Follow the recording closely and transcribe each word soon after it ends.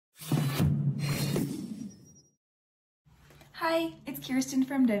Hi, it's Kirsten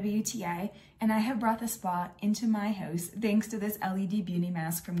from WTI, and I have brought the spa into my house thanks to this LED beauty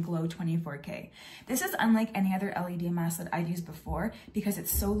mask from GLO24K. This is unlike any other LED mask that I've used before because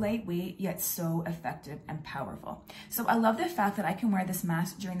it's so lightweight yet so effective and powerful. So I love the fact that I can wear this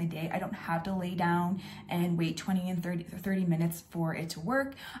mask during the day. I don't have to lay down and wait 20 and 30 minutes for it to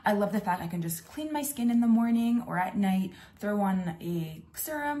work. I love the fact I can just clean my skin in the morning or at night, throw on a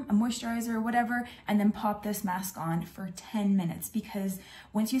serum, a moisturizer, whatever, and then pop this mask on for 10 minutes, because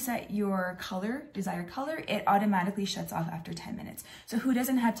once you set your desired color, it automatically shuts off after 10 minutes. So who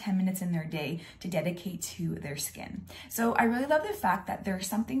doesn't have 10 minutes in their day to dedicate to their skin? So I really love the fact that there's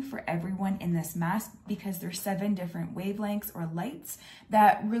something for everyone in this mask, because there's 7 different wavelengths or lights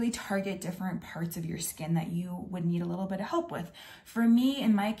that really target different parts of your skin that you would need a little bit of help with. For me,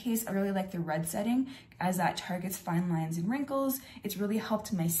 in my case, I really like the red setting, as that targets fine lines and wrinkles. It's really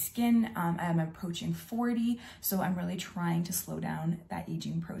helped my skin. I'm approaching 40, so I'm really trying to slow down that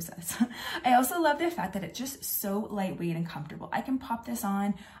aging process. I also love the fact that it's just so lightweight and comfortable. I can pop this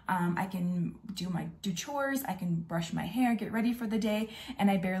on, I can do chores, I can brush my hair, get ready for the day,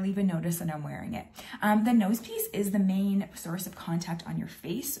 and I barely even notice that I'm wearing it. The nose piece is the main source of contact on your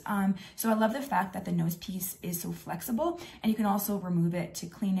face. So I love the fact that the nose piece is so flexible, and you can also remove it to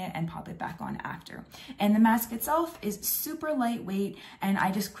clean it and pop it back on after. And the mask itself is super lightweight, and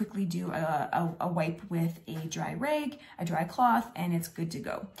I just quickly do a wipe with a dry rag, a dry cloth, and it's good to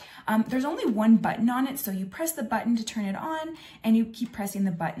go. There's only one button on it, so you press the button to turn it on, and you keep pressing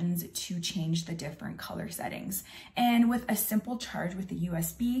the buttons to change the different color settings. And with a simple charge with the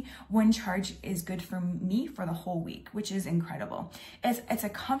USB, one charge is good for me for the whole week, which is incredible. It's a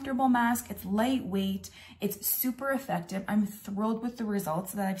comfortable mask, it's lightweight, it's super effective. I'm thrilled with the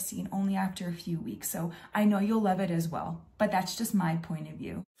results that I've seen only after a few weeks, so I know you'll love it as well, but that's just my point of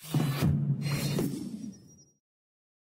view.